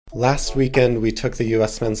Last weekend, we took the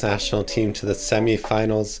US men's national team to the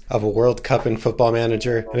semifinals of a World Cup in Football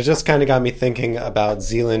Manager, and it just kind of got me thinking about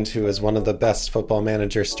Zealand, who is one of the best Football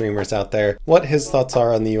Manager streamers out there, what his thoughts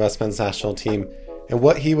are on the US men's national team, and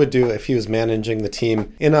what he would do if he was managing the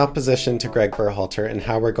team in opposition to Greg Berhalter, and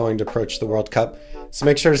how we're going to approach the World Cup. So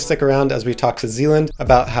make sure to stick around as we talk to Zealand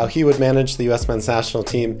about how he would manage the US men's national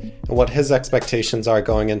team and what his expectations are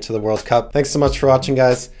going into the World Cup. Thanks so much for watching,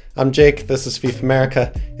 guys. I'm Jake. This is FIFA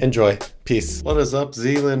America. Enjoy. Peace. What is up,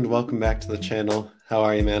 Zealand? Welcome back to the channel. How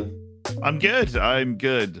are you, man? I'm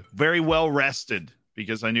good. Very well rested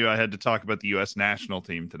because I knew I had to talk about the U.S. national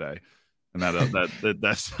team today, and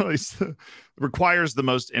that's always requires the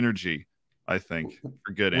most energy, I think,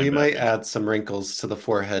 for good. We might add some wrinkles to the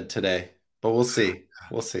forehead today, but we'll see.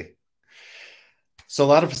 We'll see. So a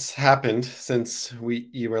lot of has happened since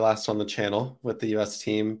you were last on the channel with the U.S.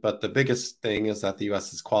 team, but the biggest thing is that the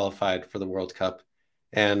U.S. is qualified for the World Cup,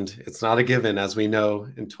 and it's not a given. As we know,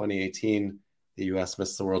 in 2018, the U.S.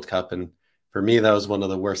 missed the World Cup, and for me, that was one of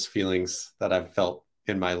the worst feelings that I've felt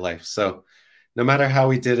in my life. So no matter how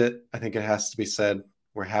we did it, I think it has to be said,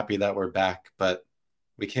 we're happy that we're back, but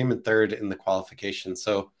we came in third in the qualification.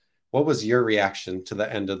 So what was your reaction to the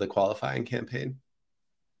end of the qualifying campaign?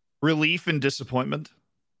 Relief and disappointment.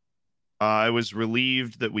 I was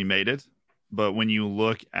relieved that we made it, but when you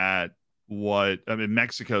look at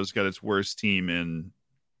Mexico's got its worst team in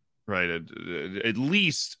at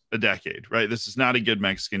least a decade, right? This is not a good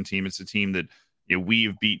Mexican team. It's a team that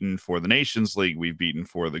we've beaten for the Nations League, we've beaten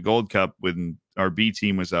for the Gold Cup when our B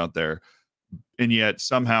team was out there, and yet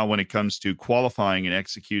somehow when it comes to qualifying and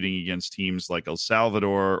executing against teams like El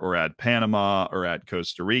Salvador or at Panama or at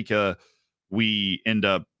Costa Rica, we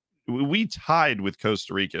tied with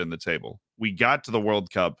Costa Rica in the table. We got to the World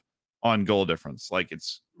Cup on goal difference.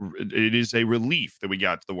 It is a relief that we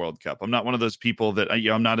got to the World Cup. I'm not one of those people that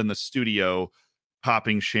I'm not in the studio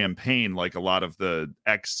popping champagne like a lot of the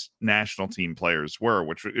ex-national team players were,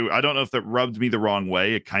 which I don't know if that rubbed me the wrong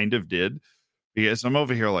way. It kind of did, because I'm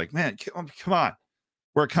over here like, man, come on.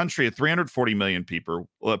 We're a country of 340 million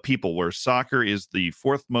people where soccer is the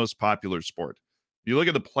fourth most popular sport. You look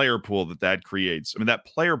at the player pool that creates. I mean, that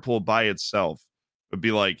player pool by itself would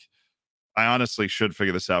be like, I honestly should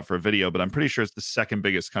figure this out for a video, but I'm pretty sure it's the second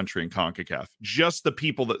biggest country in CONCACAF. Just the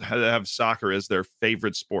people that have soccer as their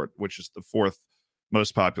favorite sport, which is the fourth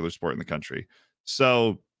most popular sport in the country.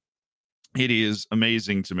 So it is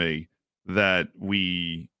amazing to me that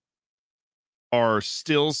we are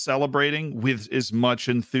still celebrating with as much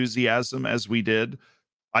enthusiasm as we did.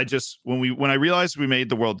 When I realized we made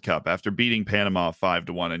the World Cup after beating Panama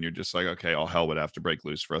 5-1, and you're just like, okay, all hell would have to break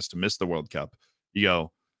loose for us to miss the World Cup. You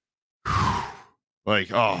go, like,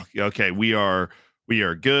 oh, okay, we are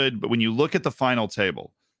good. But when you look at the final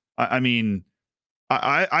table, I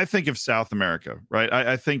think of South America, right?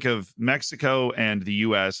 I think of Mexico and the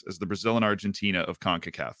U.S. as the Brazil and Argentina of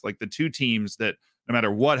CONCACAF, like the two teams that no matter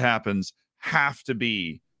what happens have to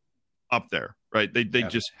be up there, right? They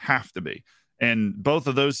just have to be. And both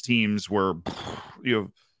of those teams were,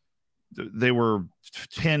 they were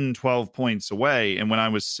 10, 12 points away. And when I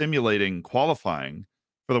was simulating qualifying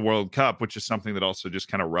for the World Cup, which is something that also just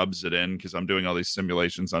kind of rubs it in because I'm doing all these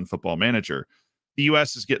simulations on Football Manager, the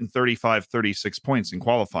U.S. is getting 35, 36 points in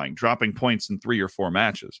qualifying, dropping points in 3 or 4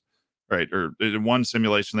 matches, right? Or in one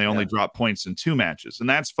simulation, they only drop points in 2 matches. And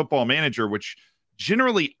that's Football Manager, which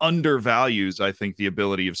generally undervalues, I think, the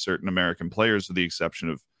ability of certain American players, with the exception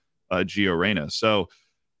of Gio Reyna. So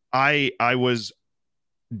I was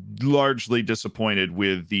largely disappointed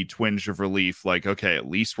with the twinge of relief. Like, okay, at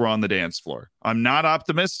least we're on the dance floor. I'm not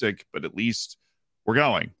optimistic, but at least we're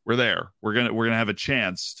going. We're there. We're gonna have a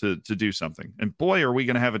chance to do something. And boy, are we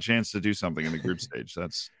gonna have a chance to do something in the group stage.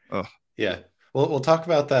 Yeah. Well, we'll talk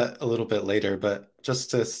about that a little bit later, but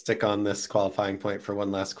just to stick on this qualifying point for one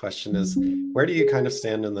last question is, where do you kind of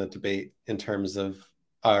stand in the debate in terms of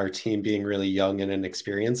our team being really young and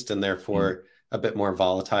inexperienced and therefore a bit more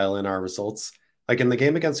volatile in our results? Like in the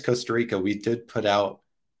game against Costa Rica, we did put out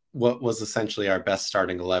what was essentially our best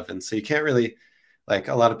starting 11. So you can't really, like,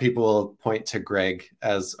 a lot of people will point to Greg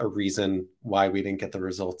as a reason why we didn't get the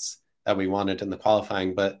results that we wanted in the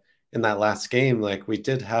qualifying. But in that last game, like, we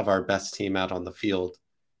did have our best team out on the field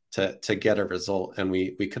to get a result, and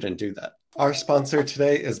we couldn't do that. Our sponsor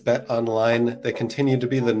today is Bet Online. They continue to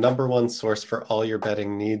be the #1 source for all your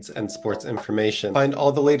betting needs and sports information. Find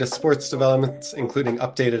all the latest sports developments, including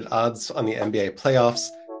updated odds on the NBA playoffs,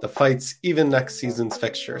 the fights, even next season's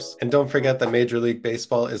fixtures. And don't forget that Major League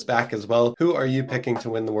Baseball is back as well. Who are you picking to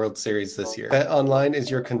win the World Series this year? BetOnline is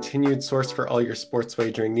your continued source for all your sports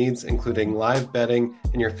wagering needs, including live betting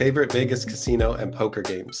and your favorite Vegas casino and poker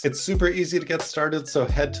games. It's super easy to get started, so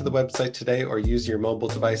head to the website today or use your mobile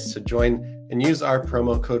device to join and use our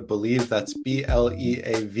promo code BELIEVE, that's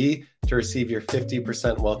BLEAV, to receive your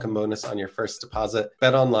 50% welcome bonus on your first deposit.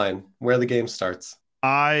 BetOnline, where the game starts.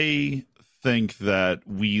 I think that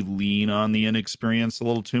we lean on the inexperience a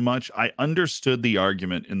little too much. I understood the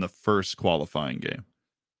argument in the first qualifying game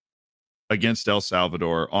against El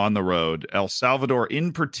Salvador on the road. El Salvador,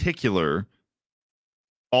 in particular,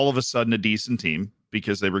 all of a sudden a decent team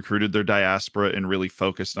because they recruited their diaspora and really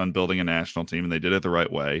focused on building a national team, and they did it the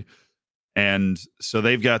right way. And so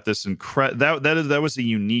they've got this that was a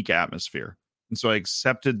unique atmosphere. And so I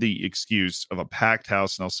accepted the excuse of a packed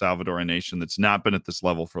house in El Salvador, a nation that's not been at this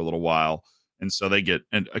level for a little while. And so they get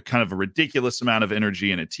a kind of a ridiculous amount of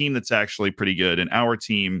energy and a team that's actually pretty good. And our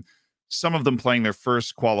team, some of them playing their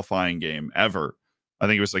first qualifying game ever. I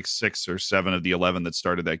think it was like 6 or 7 of the 11 that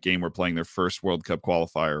started that game were playing their first World Cup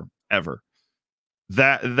qualifier ever.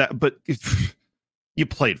 But you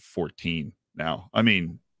played 14 now. I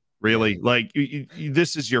mean, really? Like,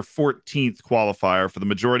 this is your 14th qualifier. For the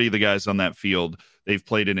majority of the guys on that field, they've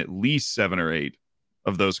played in at least 7 or 8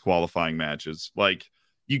 of those qualifying matches. Like,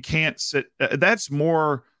 you can't sit. That's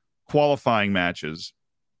more qualifying matches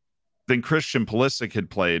than Christian Pulisic had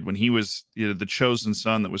played when he was, the chosen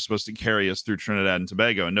son that was supposed to carry us through Trinidad and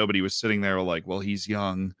Tobago. And nobody was sitting there like, well, he's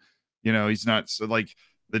young. He's not. So, like,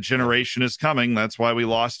 the generation is coming. That's why we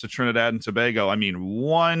lost to Trinidad and Tobago. I mean,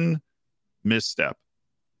 one misstep.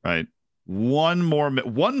 Right.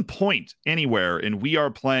 One point anywhere, and we are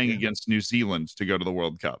playing against New Zealand to go to the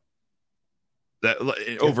World Cup.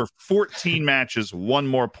 Over 14 matches, one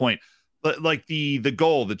more point. Like the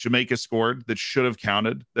goal that Jamaica scored that should have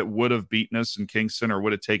counted, that would have beaten us in Kingston or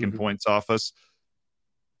would have taken points off us.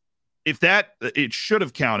 If it should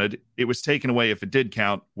have counted, it was taken away. If it did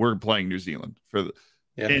count, we're playing New Zealand for the.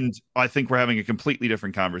 Yeah. And I think we're having a completely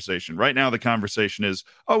different conversation. Right now, the conversation is,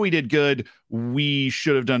 oh, we did good. We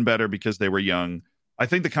should have done better because they were young. I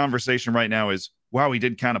think the conversation right now is, wow, we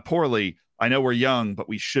did kind of poorly. I know we're young, but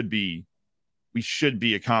we should be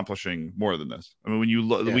accomplishing more than this. I mean, when you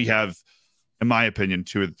look, we have, in my opinion,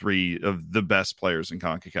 2 or 3 of the best players in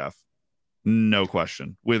CONCACAF. No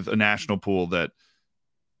question. With a national pool that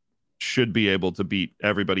should be able to beat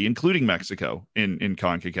everybody, including Mexico, in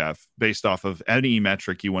CONCACAF, based off of any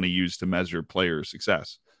metric you want to use to measure player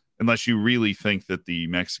success. Unless you really think that the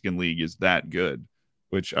Mexican League is that good,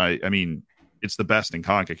 which I mean, it's the best in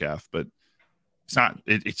CONCACAF, but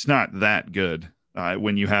it's not that good.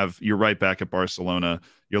 When you're right back at Barcelona,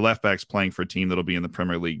 your left back's playing for a team that'll be in the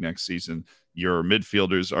Premier League next season. Your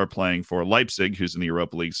midfielders are playing for Leipzig, who's in the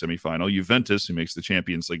Europa League semifinal, Juventus, who makes the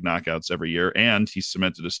Champions League knockouts every year, and he's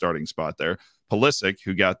cemented a starting spot there. Pulisic,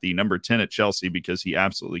 who got the number 10 at Chelsea because he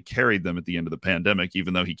absolutely carried them at the end of the pandemic,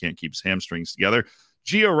 even though he can't keep his hamstrings together.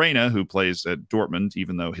 Gio Reyna, who plays at Dortmund,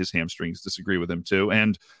 even though his hamstrings disagree with him too.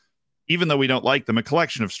 And even though we don't like them, a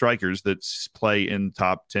collection of strikers that play in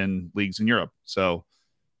top 10 leagues in Europe. So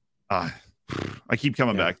I keep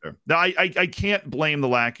coming back there. Now, I can't blame the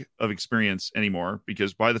lack of experience anymore,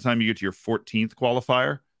 because by the time you get to your 14th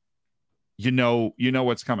qualifier, you know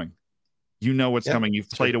what's coming. You know what's coming. You've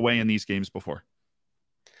played away in these games before.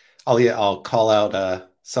 I'll call out a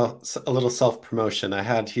little self-promotion. I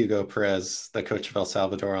had Hugo Perez, the coach of El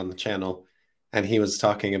Salvador, on the channel, and he was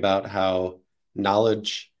talking about how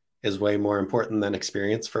knowledge is way more important than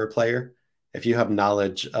experience for a player. If you have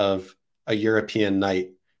knowledge of a European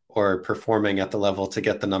night or performing at the level to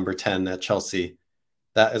get the number 10 at Chelsea,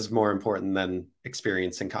 that is more important than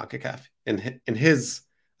experience in CONCACAF, in his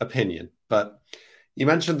opinion. But you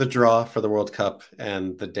mentioned the draw for the World Cup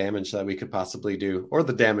and the damage that we could possibly do, or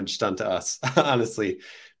the damage done to us, honestly.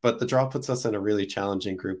 But the draw puts us in a really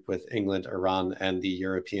challenging group with England, Iran, and the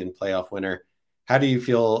European playoff winner. How do you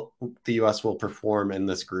feel the U.S. will perform in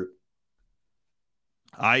this group?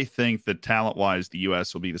 I think that talent-wise, the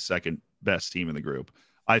U.S. will be the second best team in the group.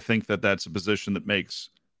 I think that that's a position that makes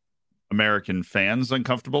American fans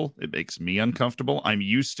uncomfortable. It makes me uncomfortable. I'm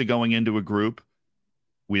used to going into a group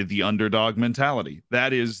with the underdog mentality.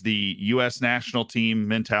 That is the U.S. national team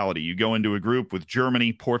mentality. You go into a group with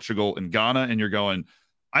Germany, Portugal, and Ghana, and you're going,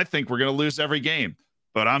 I think we're going to lose every game,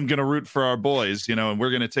 but I'm going to root for our boys, and we're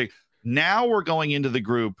going to take. Now we're going into the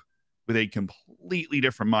group with a completely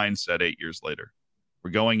different mindset 8 years later. We're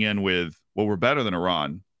going in with, well, we're better than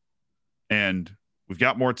Iran, and we've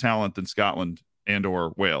got more talent than Scotland, and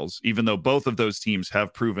or Wales, even though both of those teams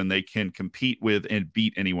have proven they can compete with and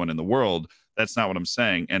beat anyone in the world. That's not what I'm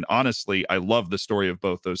saying. And honestly, I love the story of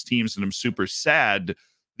both those teams, and I'm super sad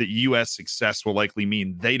that US success will likely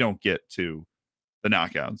mean they don't get to the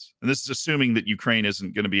knockouts. And this is assuming that Ukraine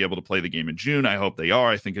isn't going to be able to play the game in June. I hope they are.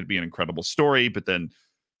 I think it'd be an incredible story, but then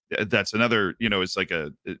that's another, it's like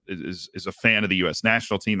is a fan of the US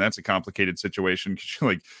national team. That's a complicated situation because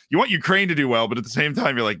you're like, you want Ukraine to do well, but at the same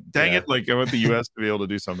time, you're like, dang it, like I want the US to be able to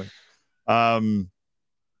do something.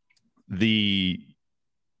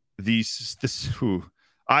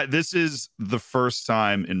 This is the first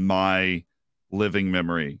time in my living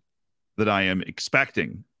memory that I am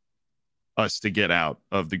expecting us to get out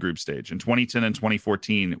of the group stage. In 2010 and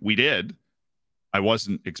 2014, we did. I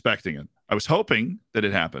wasn't expecting it. I was hoping that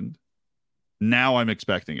it happened. Now I'm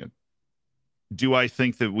expecting it. Do I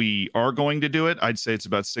think that we are going to do it? I'd say it's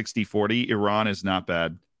about 60-40. Iran is not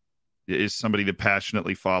bad. It is somebody that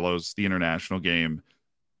passionately follows the international game.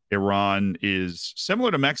 Iran is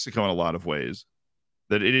similar to Mexico in a lot of ways,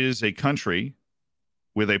 that it is a country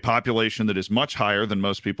with a population that is much higher than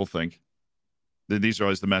most people think. These are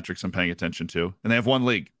always the metrics I'm paying attention to. And they have one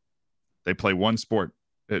league. They play one sport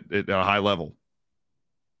at a high level.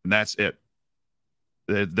 And that's it.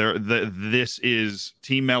 This is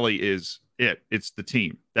Team Melli is it. It's the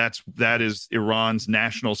team. That is Iran's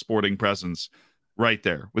national sporting presence right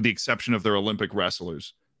there, with the exception of their Olympic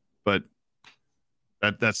wrestlers. But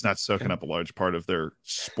that's not soaking up a large part of their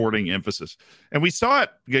sporting emphasis. And we saw it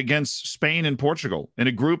against Spain and Portugal in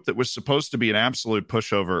a group that was supposed to be an absolute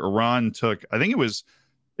pushover. Iran took, I think it was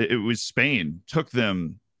Spain, took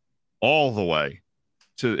them all the way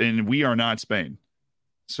to, and we are not Spain.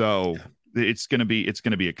 So it's going to be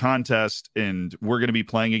a contest, and we're going to be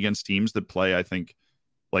playing against teams that play, I think,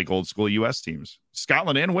 like old school US teams.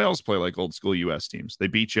 Scotland and Wales play like old school US teams. They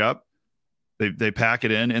beat you up. They pack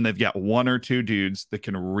it in, and they've got one or two dudes that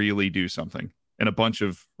can really do something, and a bunch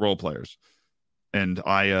of role players. And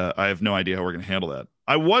I have no idea how we're going to handle that.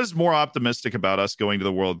 I was more optimistic about us going to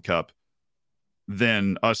the World Cup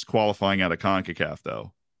than us qualifying out of CONCACAF,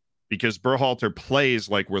 though, because Berhalter plays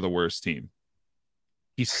like we're the worst team.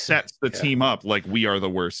 He sets the team up like we are the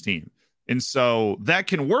worst team. And so that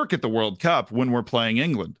can work at the World Cup when we're playing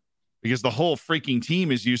England, because the whole freaking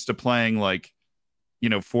team is used to playing like,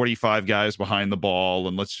 45 guys behind the ball,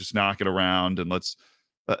 and let's just knock it around, and let's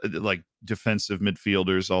like defensive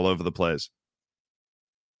midfielders all over the place,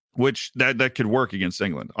 which that could work against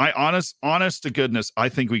England. Honest to goodness, I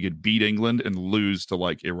think we could beat England and lose to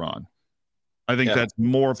like Iran. I think that's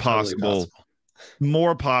more possible,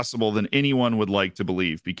 more possible than anyone would like to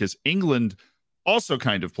believe, because England also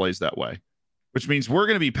kind of plays that way, which means we're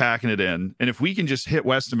going to be packing it in. And if we can just hit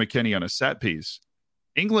Weston McKennie on a set piece,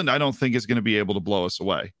 England, I don't think, is going to be able to blow us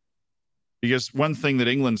away. Because one thing that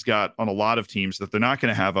England's got on a lot of teams that they're not going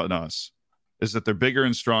to have on us is that they're bigger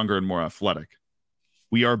and stronger and more athletic.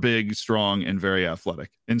 We are big, strong, and very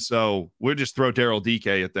athletic. And so we'll just throw Daryl Dike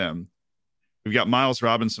at them. We've got Miles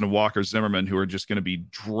Robinson and Walker Zimmerman, who are just going to be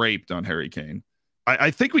draped on Harry Kane.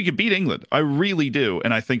 I think we could beat England. I really do.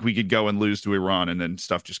 And I think we could go and lose to Iran, and then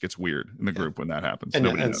stuff just gets weird in the group when that happens.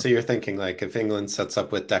 And so you're thinking, like, if England sets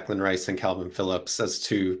up with Declan Rice and Calvin Phillips as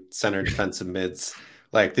two center defensive mids,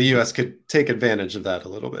 like the US could take advantage of that a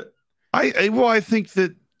little bit. I think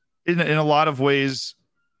that in a lot of ways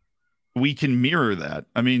we can mirror that.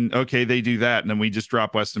 I mean, okay, they do that, and then we just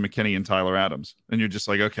drop Weston McKennie and Tyler Adams. And you're just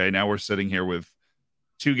like, okay, now we're sitting here with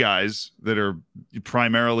two guys that are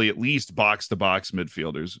primarily at least box-to-box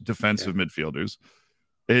midfielders, defensive midfielders.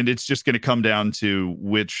 And it's just going to come down to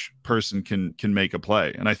which person can make a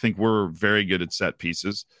play. And I think we're very good at set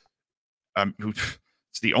pieces.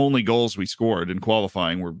 It's the only goals we scored in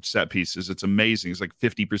qualifying were set pieces. It's amazing. It's like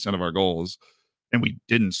 50% of our goals. And we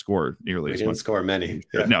didn't score nearly as much. We didn't score many.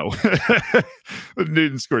 Yeah. No. We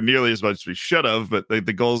didn't score nearly as much as we should have. But the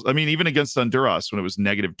goals, I mean, even against Honduras, when it was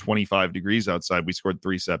negative 25 degrees outside, we scored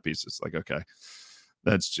 3 set pieces. Like, okay,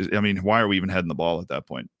 that's just, I mean, why are we even heading the ball at that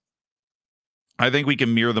point? I think we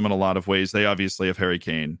can mirror them in a lot of ways. They obviously have Harry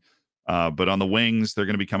Kane. But on the wings, they're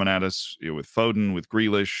going to be coming at us with Foden, with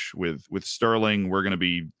Grealish, with Sterling. We're going to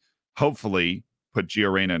be, hopefully, put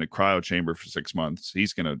Gio Reyna in a cryo chamber for 6 months.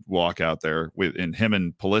 He's going to walk out there in him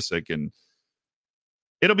and Pulisic, and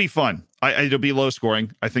it'll be fun. It'll be low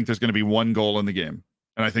scoring. I think there's going to be 1 goal in the game,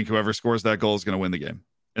 and I think whoever scores that goal is going to win the game.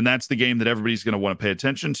 And that's the game that everybody's going to want to pay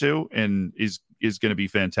attention to, and is going to be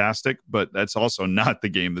fantastic. But that's also not the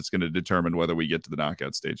game that's going to determine whether we get to the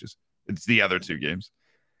knockout stages. It's the other 2 games.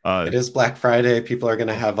 It is Black Friday. People are going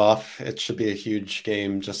to have off. It should be a huge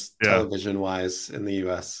game, just television wise, in the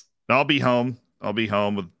US. I'll be home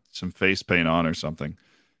with some face paint on or something,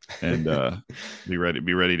 and be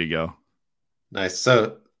ready to go. Nice.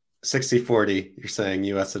 So 60-40, you're saying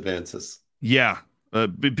US advances. Yeah,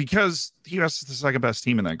 because the U.S. is the second best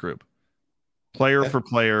team in that group, player Yeah. for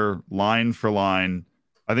player, line for line.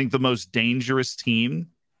 I think the most dangerous team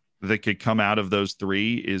that could come out of those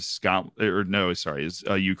three is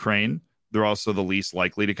Ukraine. They're also the least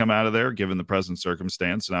likely to come out of there given the present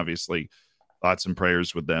circumstance, and obviously thoughts and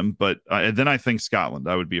prayers with them. But and then I think Scotland.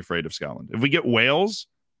 I would be afraid of Scotland. If we get Wales,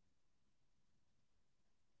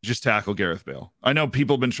 just tackle Gareth Bale. I know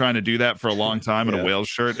people have been trying to do that for a long time in a Wales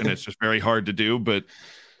shirt, and it's just very hard to do. But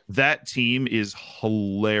that team is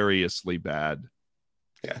hilariously bad.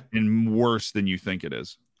 Yeah. And worse than you think it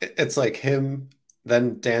is. It's like him,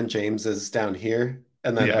 then Dan James is down here,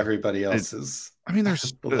 and then everybody else is. I mean,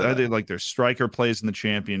 their striker plays in the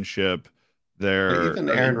championship. Even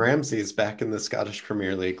Aaron Ramsey's back in the Scottish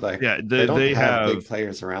Premier League. Like, they don't have big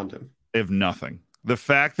players around him. They have nothing. The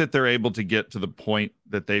fact that they're able to get to the point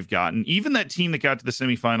that they've gotten, even that team that got to the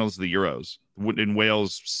semifinals of the Euros in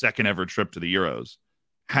Wales' second ever trip to the Euros,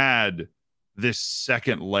 had this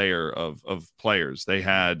second layer of players. They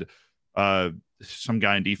had some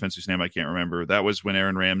guy in defense whose name I can't remember. That was when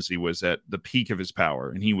Aaron Ramsey was at the peak of his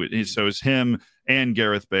power, and so it was him and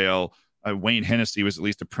Gareth Bale. Wayne Hennessy was at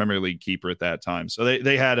least a Premier League keeper at that time. So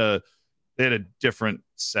they had a different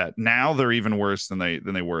set. Now they're even worse than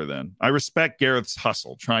they were then. I respect Gareth's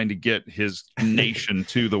hustle trying to get his nation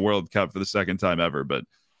to the World Cup for the second time ever, but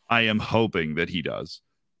I am hoping that he does,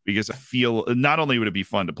 because I feel not only would it be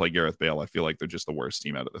fun to play Gareth Bale, I feel like they're just the worst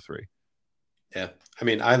team out of the three. Yeah. I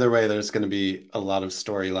mean, either way, there's going to be a lot of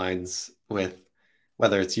storylines with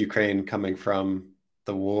whether it's Ukraine coming from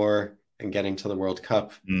the war and getting to the World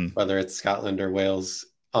Cup, whether it's Scotland or Wales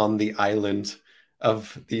on the island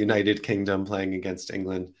of the United Kingdom playing against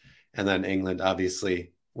England. And then England,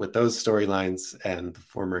 obviously, with those storylines and the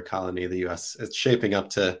former colony of the US, it's shaping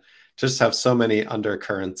up to just have so many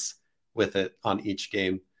undercurrents with it on each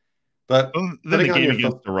game. But then the game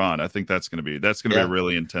against Iran, I think that's going to be a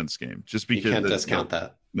really intense game. Just because you can't discount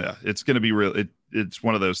that. Yeah, it's going to be real. It's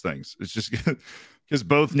one of those things. It's just because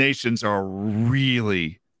both nations are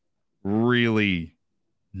really, really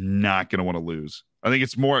not going to want to lose. I think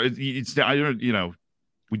it's more. I don't.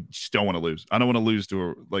 We just don't want to lose. I don't want to lose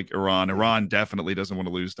to Iran. Iran definitely doesn't want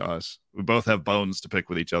to lose to us. We both have bones to pick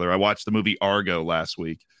with each other. I watched the movie Argo last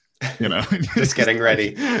week. Just getting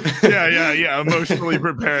ready. yeah. Emotionally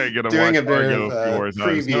preparing. And doing a bit of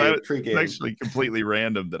preview. It's actually completely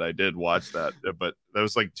random that I did watch that, but that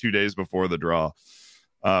was like 2 days before the draw.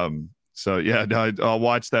 So yeah, no, I'll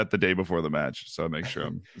watch that the day before the match. So I make sure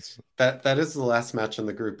that is the last match in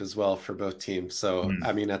the group as well for both teams. So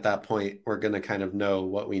I mean, at that point, we're going to kind of know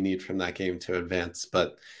what we need from that game to advance.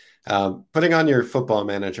 But putting on your football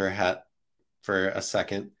manager hat for a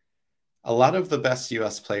second. A lot of the best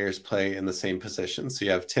U.S. players play in the same position. So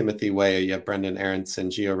you have Timothy Weah, you have Brendan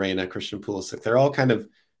Aronson, Gio Reyna, Christian Pulisic. They're all kind of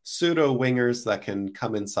pseudo wingers that can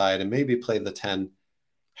come inside and maybe play the 10.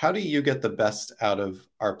 How do you get the best out of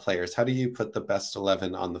our players? How do you put the best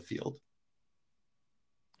 11 on the field?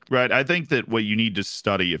 Right. I think that what you need to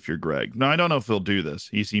study if you're Greg. Now, I don't know if he'll do this.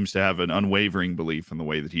 He seems to have an unwavering belief in the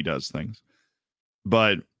way that he does things.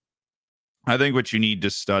 But I think what you need to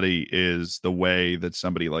study is the way that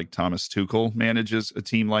somebody like Thomas Tuchel manages a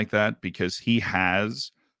team like that, because he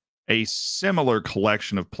has a similar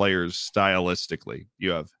collection of players stylistically. You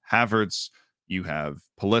have Havertz, you have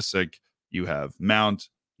Pulisic, you have Mount,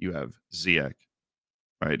 you have Ziyech,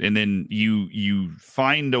 right? And then you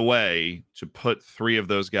find a way to put three of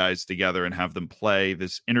those guys together and have them play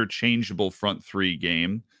this interchangeable front three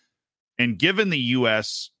game. And given the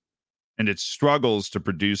U.S. and its struggles to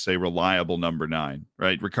produce a reliable number 9,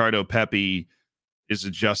 right? Ricardo Pepi is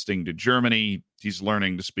adjusting to Germany. He's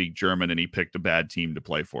learning to speak German, and he picked a bad team to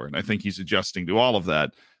play for. And I think he's adjusting to all of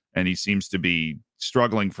that. And he seems to be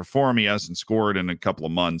struggling for form. He hasn't scored in a couple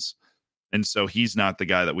of months. And so he's not the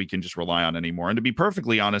guy that we can just rely on anymore. And to be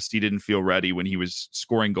perfectly honest, he didn't feel ready when he was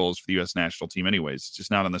scoring goals for the U.S. national team anyways. It's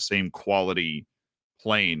just not on the same quality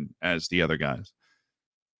plane as the other guys.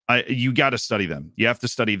 You got to study them. You have to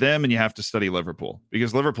study them, and you have to study Liverpool,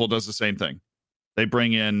 because Liverpool does the same thing. They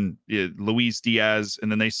bring in Luis Diaz,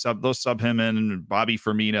 and then they'll sub him in, and Bobby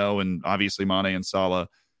Firmino, and obviously Mane and Salah.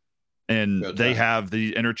 And they have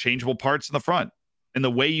the interchangeable parts in the front. And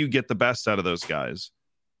the way you get the best out of those guys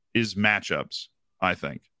is matchups, I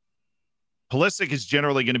think. Pulisic is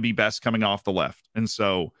generally going to be best coming off the left. And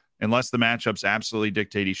so unless the matchups absolutely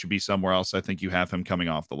dictate he should be somewhere else, I think you have him coming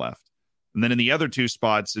off the left. And then in the other two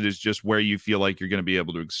spots, it is just where you feel like you're going to be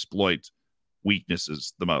able to exploit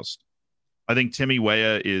weaknesses the most. I think Timmy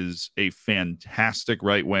Weah is a fantastic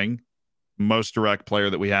right wing, most direct player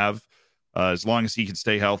that we have. As long as he can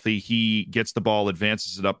stay healthy, he gets the ball,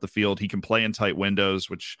 advances it up the field. He can play in tight windows,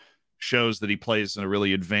 which shows that he plays in a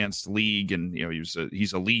really advanced league. And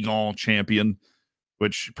he's a league all champion,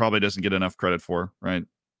 which probably doesn't get enough credit for, right?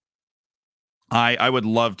 I would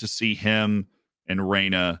love to see him and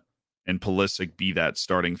Reyna and Pulisic be that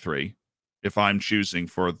starting three. If I'm choosing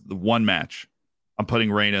for the one match, I'm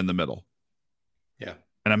putting Reyna in the middle. Yeah.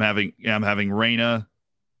 And I'm having Reyna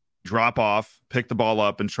drop off, pick the ball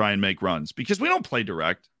up, and try and make runs, because we don't play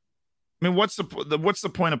direct. I mean, what's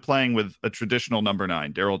the point of playing with a traditional number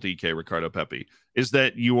 9, Daryl DK, Ricardo Pepi? Is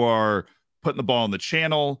that you are putting the ball in the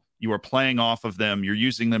channel, you are playing off of them, you're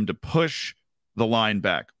using them to push the line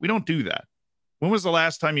back. We don't do that. When was the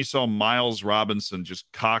last time you saw Miles Robinson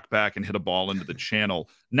just cock back and hit a ball into the channel?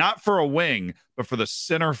 Not for a wing, but for the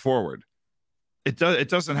center forward. It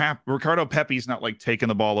doesn't happen. Ricardo Pepi's not like taking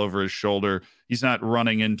the ball over his shoulder. He's not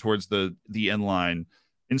running in towards the end line.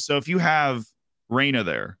 And so if you have Reyna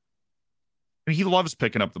there, I mean, he loves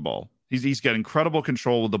picking up the ball. He's got incredible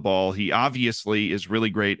control with the ball. He obviously is really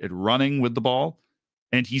great at running with the ball.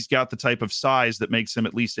 And he's got the type of size that makes him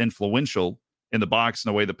at least influential in the box in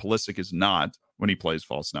a way that Pulisic is not when he plays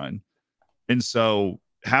false 9. And so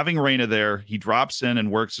having Reyna there, he drops in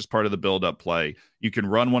and works as part of the build-up play. You can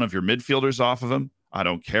run one of your midfielders off of him. I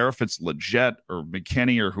don't care if it's Lletget or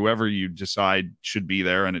McKennie or whoever you decide should be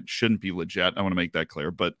there, and it shouldn't be Lletget. I want to make that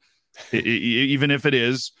clear. But even if it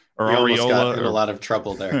is, or Areola, got in a lot of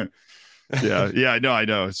trouble there. I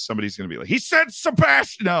know. Somebody's going to be like, he said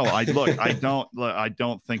Sebastian. No, I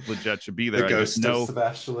don't think Lletget should be there. The ghost of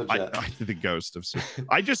Sebastian Lletget. The ghost of.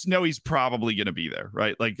 I just know he's probably going to be there,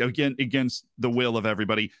 right? Like, again, against the will of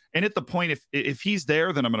everybody. And at the point, if he's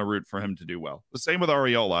there, then I'm going to root for him to do well. The same with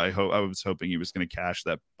Areola. I was hoping he was going to cash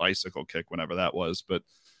that bicycle kick whenever that was, but at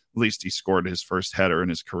least he scored his first header in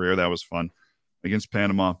his career. That was fun against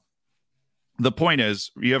Panama. The point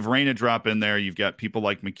is, you have Reyna drop in there. You've got people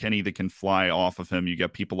like McKennie that can fly off of him. You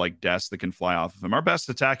got people like Dest that can fly off of him. Our best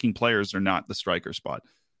attacking players are not the striker spot.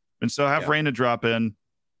 And so have Reyna drop in.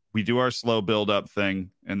 We do our slow build-up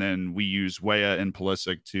thing, and then we use Weah and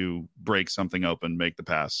Pulisic to break something open, make the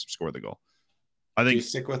pass, score the goal. I think. Do you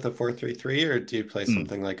stick with a 4-3-3, or do you play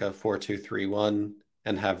something like a 4-2-3-1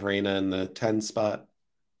 and have Reyna in the 10 spot?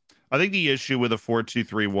 I think the issue with a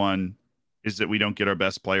 4-2-3-1 is that we don't get our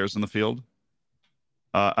best players in the field.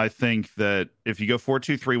 I think that if you go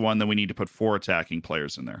 4-2-3-1, then we need to put 4 attacking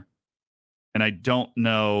players in there. And I don't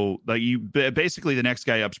know, like, you basically the next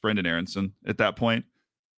guy up's Brendan Aronson at that point,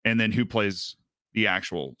 and then who plays the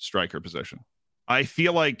actual striker position. I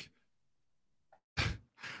feel like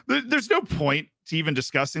there's no point to even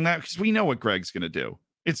discussing that, because we know what Greg's going to do.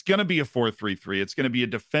 It's going to be a 4-3-3. It's going to be a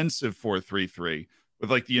defensive 4-3-3. With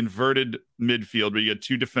like the inverted midfield, where you get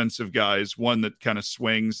 2 defensive guys, one that kind of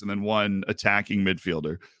swings, and then one attacking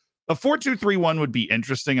midfielder. A 4-2-3-1 would be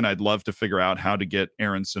interesting, and I'd love to figure out how to get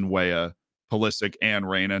Aronson, Weah, Pulisic, and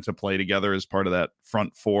Reyna to play together as part of that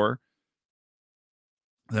front 4.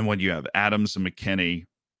 And then when you have Adams and McKennie,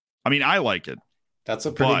 I mean, I like it. That's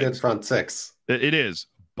a pretty good front 6. It is,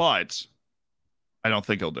 but I don't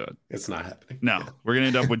think he'll do it. It's not happening. No, we're going to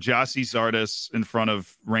end up with Gyasi Zardes in front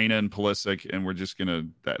of Reyna and Pulisic, and we're just going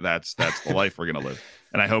to, that's the life we're going to live.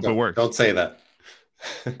 And I hope it works. Don't say that.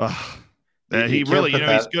 He really,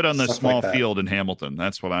 he's good on the small field in Hamilton.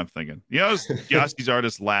 That's what I'm thinking. Gyasi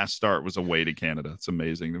Zardes' last start was away to Canada. It's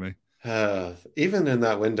amazing to me. Even in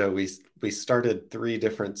that window, we started 3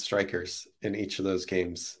 different strikers in each of those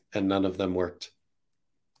games, and none of them worked.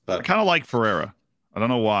 But I kind of like Ferreira. I don't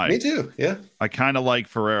know why. Me too. Yeah. I kind of like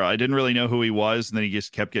Ferreira. I didn't really know who he was, and then he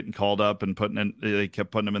just kept getting called up and they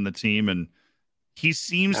kept putting him in the team, and he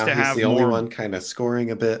seems to have the only one kind of scoring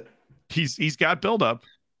a bit. He's got build up.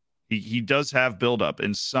 He does have build up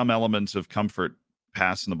and some elements of comfort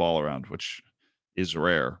passing the ball around, which is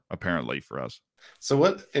rare apparently for us. So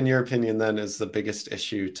what, in your opinion, then is the biggest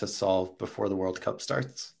issue to solve before the World Cup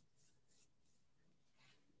starts?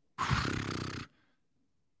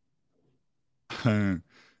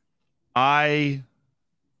 I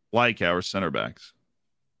like our center backs.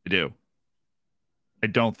 I do. I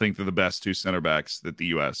don't think they're the best 2 center backs that the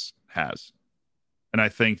U.S. has. And I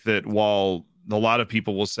think that while a lot of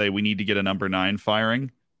people will say we need to get a number 9 firing,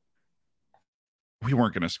 we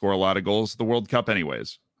weren't going to score a lot of goals at the World Cup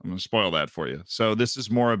anyways. I'm going to spoil that for you. So this is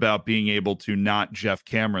more about being able to not Jeff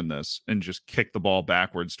Cameron this and just kick the ball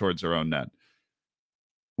backwards towards our own net.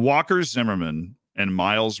 Walker Zimmerman and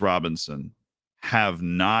Miles Robinson have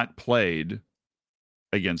not played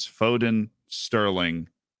against Foden, Sterling,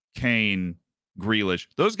 Kane, Grealish.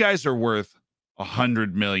 Those guys are worth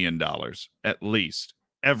 $100 million at least.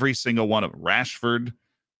 Every single one of them. Rashford,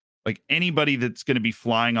 like anybody that's going to be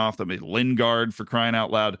flying off them, Lingard, for crying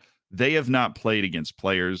out loud, they have not played against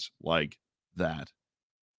players like that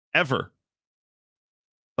ever.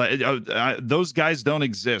 But those guys don't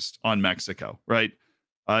exist on Mexico, right?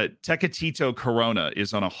 Tecatito Corona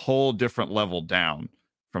is on a whole different level down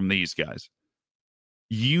from these guys.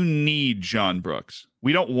 You need John Brooks.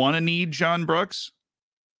 We don't want to need John Brooks.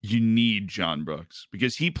 You need John Brooks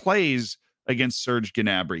because he plays against Serge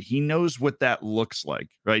Gnabry. He knows what that looks like,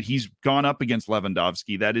 right? He's gone up against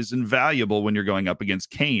Lewandowski. That is invaluable when you're going up against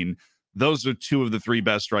Kane. Those are two of the three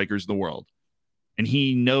best strikers in the world. And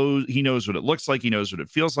he knows what it looks like. He knows what it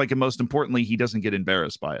feels like. And most importantly, he doesn't get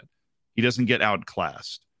embarrassed by it. He doesn't get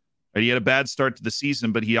outclassed. Right? He had a bad start to the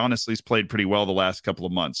season, but he honestly has played pretty well the last couple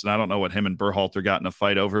of months. And I don't know what him and Berhalter got in a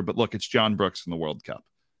fight over, but look, it's John Brooks in the World Cup.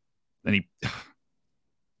 And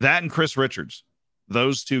that and Chris Richards,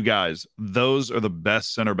 those two guys, those are the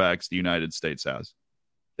best center backs the United States has.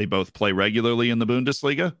 They both play regularly in the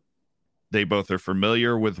Bundesliga. They both are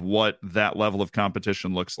familiar with what that level of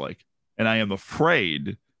competition looks like. And I am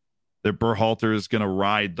afraid that Berhalter is going to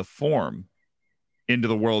ride the form into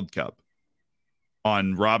the World Cup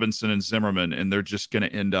on Robinson and Zimmerman, and they're just going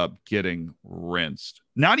to end up getting rinsed.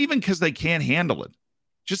 Not even because they can't handle it,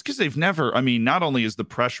 just because they've never, not only is the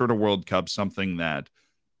pressure at a World Cup something that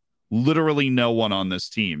literally no one on this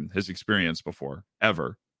team has experienced before,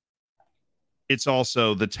 ever. It's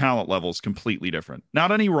also the talent level is completely different.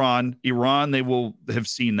 Not on Iran. Iran, they will have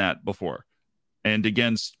seen that before. And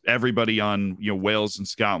against everybody on Wales and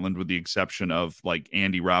Scotland, with the exception of like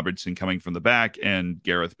Andy Robertson coming from the back and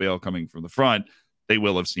Gareth Bale coming from the front, they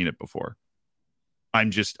will have seen it before.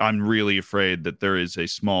 I'm really afraid that there is a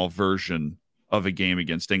small version of a game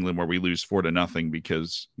against England where we lose 4-0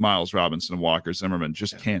 because Miles Robinson and Walker Zimmerman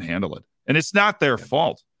just can't handle it. And it's not their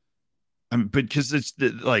fault. Because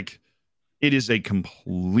it is a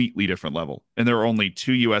completely different level. And there are only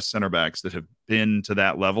 2 U.S. center backs that have been to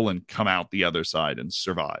that level and come out the other side and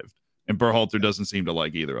survived. And Berhalter doesn't seem to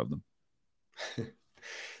like either of them.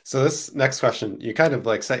 So this next question, you kind of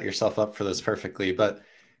like set yourself up for this perfectly, but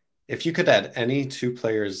if you could add any 2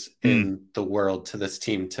 players in the world to this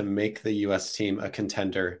team to make the U.S. team a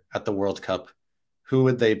contender at the World Cup, who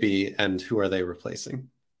would they be and who are they replacing?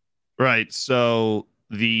 Right. So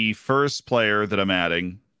the first player that I'm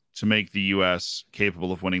adding to make the U.S.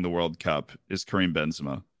 capable of winning the World Cup is Karim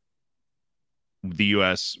Benzema. The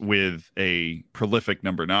U.S. with a prolific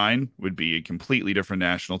number 9 would be a completely different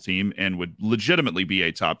national team and would legitimately be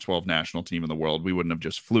a top 12 national team in the world. We wouldn't have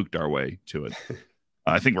just fluked our way to it.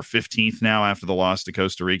 I think we're 15th now after the loss to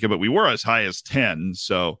Costa Rica, but we were as high as 10.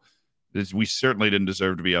 So we certainly didn't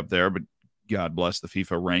deserve to be up there, but God bless the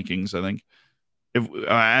FIFA rankings, I think. If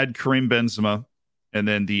I add Karim Benzema, and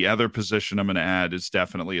then the other position I'm going to add is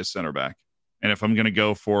definitely a center back. And if I'm going to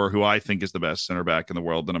go for who I think is the best center back in the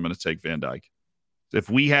world, then I'm going to take Van Dijk. If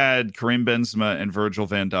we had Karim Benzema and Virgil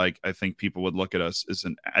van Dijk, I think people would look at us as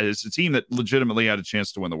a team that legitimately had a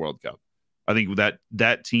chance to win the World Cup. I think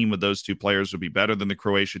that team with those 2 players would be better than the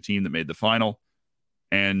Croatia team that made the final.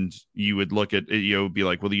 And you would look at it, be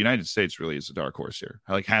like, well, the United States really is a dark horse here.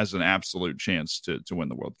 Like, has an absolute chance to win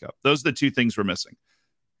the World Cup. Those are the 2 things we're missing.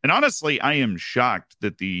 And honestly, I am shocked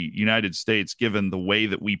that the United States, given the way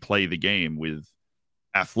that we play the game with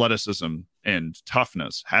athleticism and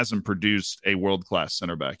toughness, hasn't produced a world-class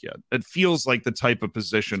center back yet. It feels like the type of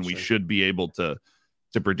position we should be able to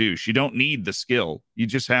produce. You don't need the skill. You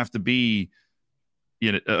just have to be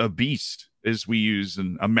a beast, as we use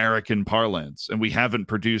in American parlance. And we haven't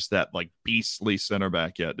produced that like beastly center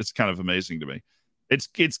back yet. It's kind of amazing to me.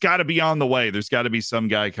 It's got to be on the way. There's got to be some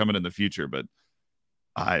guy coming in the future, but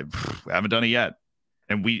I haven't done it yet.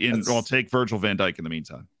 And I'll take Virgil van Dijk in the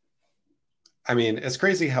meantime. It's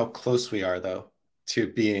crazy how close we are, though, to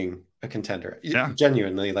being a contender. Yeah.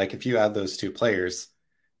 Genuinely, like if you add those 2 players,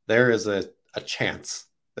 there is a chance.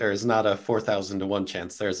 There is not a 4,000 to 1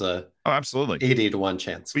 chance. There's absolutely 80 to 1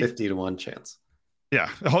 chance, 50 to 1 chance. Yeah.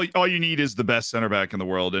 All you need is the best center back in the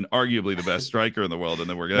world and arguably the best striker in the world. And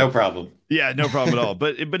then we're good. No problem. Yeah, no problem at all.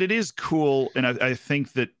 But it is cool. And I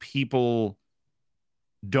think that people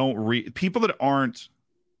people that aren't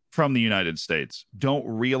from the United States don't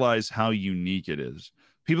realize how unique it is.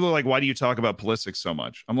 People are like, why do you talk about Pulisic so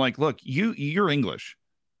much? I'm like, look, you're English.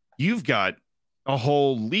 You've got a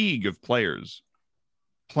whole league of players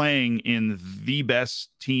playing in the best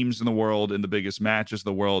teams in the world, in the biggest matches of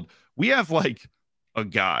the world. We have like a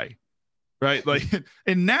guy, right? Like,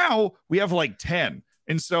 and now we have like 10.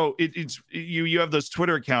 And so it's you have those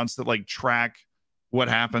Twitter accounts that like track what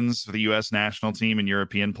happens for the U.S. national team in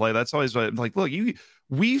European play. That's always like, look,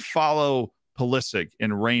 we follow Pulisic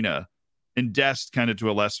and Reyna and Dest kind of to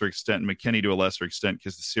a lesser extent, and McKennie to a lesser extent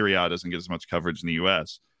because the Serie A doesn't get as much coverage in the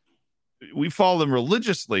U.S. We follow them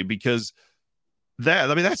religiously because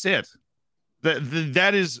that's it.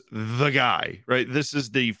 That is the guy, right? This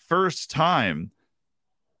is the first time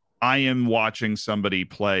I am watching somebody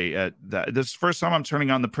play at that. This is the first time I'm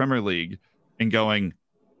turning on the Premier League and going,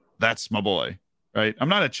 that's my boy, right? I'm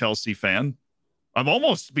not a Chelsea fan. I'm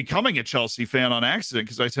almost becoming a Chelsea fan on accident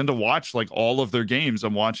because I tend to watch like all of their games.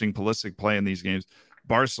 I'm watching Pulisic play in these games.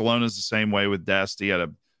 Barcelona's the same way with Dest. He had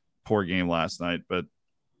a poor game last night, but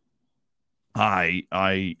I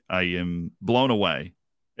am blown away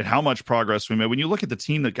at how much progress we made. When you look at the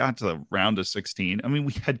team that got to the round of 16, I mean,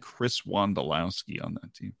 we had Chris Wondolowski on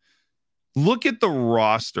that team. Look at the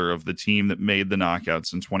roster of the team that made the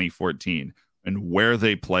knockouts in 2014 and where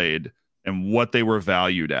they played and what they were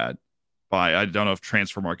valued at. I don't know if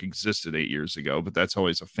Transfermarkt existed 8 years ago, but that's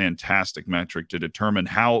always a fantastic metric to determine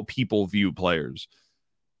how people view players.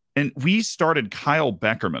 And we started Kyle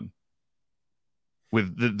Beckerman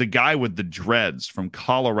with the guy with the dreads from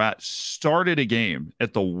Colorado, started a game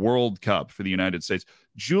at the World Cup for the United States.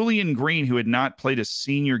 Julian Green, who had not played a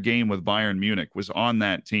senior game with Bayern Munich, was on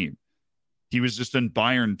that team. He was just in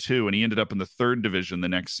Bayern 2, and he ended up in the third division the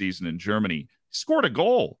next season in Germany. He scored a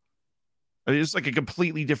goal. It's like a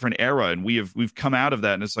completely different era, and we've come out of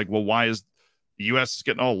that, and it's like, well, why is the U.S.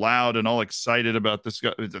 getting all loud and all excited about this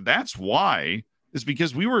guy? That's why, is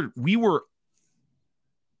because we were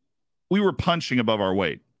punching above our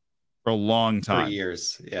weight for a long time. For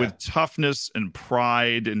years, yeah. With toughness and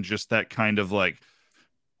pride and just that kind of like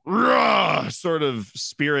rah, sort of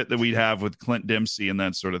spirit that we'd have with Clint Dempsey and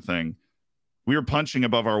that sort of thing. We were punching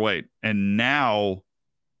above our weight, and now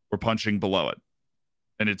we're punching below it.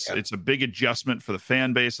 And it's a big adjustment for the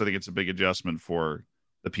fan base. I think it's a big adjustment for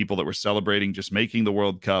the people that were celebrating just making the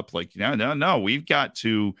World Cup. Like, no, we've got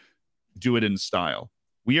to do it in style.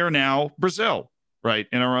 We are now Brazil, right,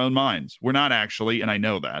 in our own minds. We're not actually, and I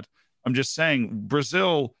know that. I'm just saying,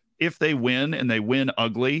 Brazil, if they win and they win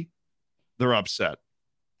ugly, they're upset.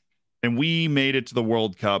 And we made it to the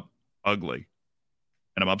World Cup ugly.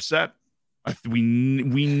 And I'm upset. We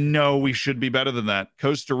know we should be better than that.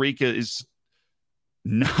 Costa Rica is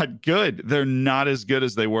not good. They're not as good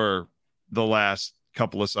as they were the last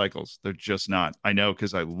couple of cycles. They're just not. I know,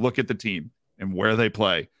 because I look at the team and where they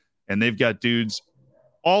play, and they've got dudes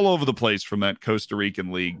all over the place from that Costa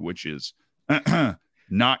Rican league, which is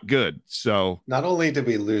not good. So not only did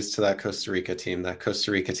we lose to that Costa Rica team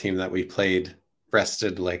that we played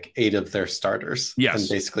rested like 8 of their starters. Yes. And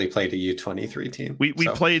basically played a U23 team. We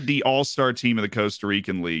played the all-star team of the Costa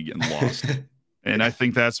Rican league and lost. And I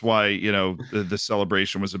think that's why, the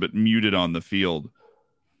celebration was a bit muted on the field.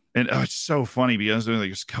 And it's so funny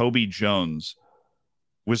because Kobe Jones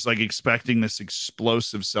was like expecting this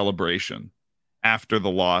explosive celebration after the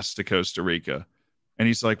loss to Costa Rica. And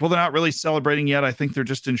he's like, well, they're not really celebrating yet. I think they're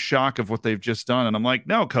just in shock of what they've just done. And I'm like,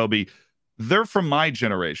 no, Kobe, they're from my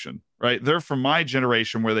generation, right? They're from my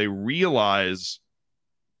generation where they realize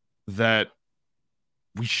that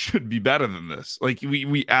we should be better than this. Like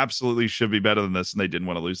we absolutely should be better than this. And they didn't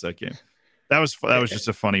want to lose that game. That was just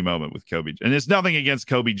a funny moment with Kobe. And it's nothing against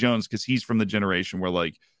Kobe Jones, because he's from the generation where,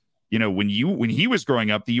 like, when he was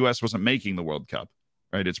growing up, the U.S. wasn't making the World Cup,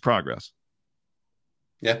 right? It's progress.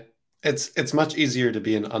 Yeah. It's much easier to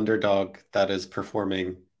be an underdog that is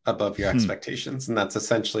performing above your expectations. And that's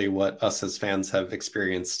essentially what us as fans have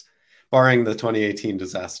experienced, barring the 2018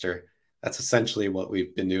 disaster. That's essentially what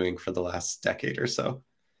we've been doing for the last decade or so.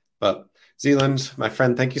 But Zealand, my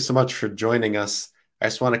friend, thank you so much for joining us. I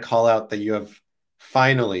just want to call out that you have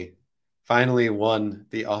finally won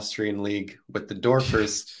the Austrian League with the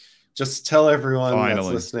Dorfers. Just tell everyone that's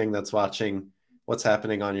listening, that's watching, what's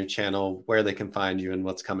happening on your channel, where they can find you, and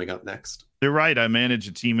what's coming up next. You're right. I manage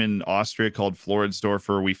a team in Austria called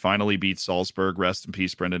Floridsdorfer. We finally beat Salzburg. Rest in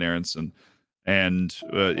peace, Brendan Aronson. And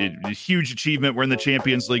a huge achievement. We're in the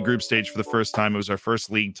Champions League group stage for the first time. It was our first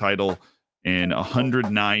league title in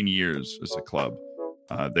 109 years as a club.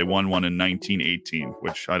 They won one in 1918,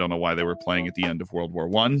 which I don't know why they were playing at the end of World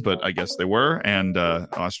War I, but I guess they were. And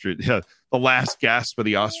Austria, the last gasp of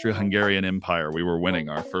the Austro-Hungarian Empire, we were winning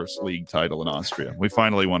our first league title in Austria. We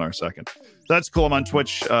finally won our second. So that's cool. I'm on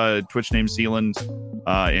Twitch, Twitch name Zealand,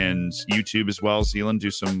 and YouTube as well. Zealand,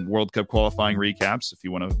 do some World Cup qualifying recaps if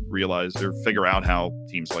you want to realize or figure out how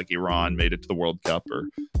teams like Iran made it to the World Cup, or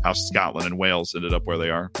how Scotland and Wales ended up where they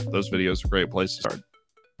are. Those videos are a great place to start.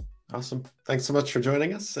 Awesome. Thanks so much for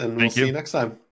joining us, and we'll see you next time.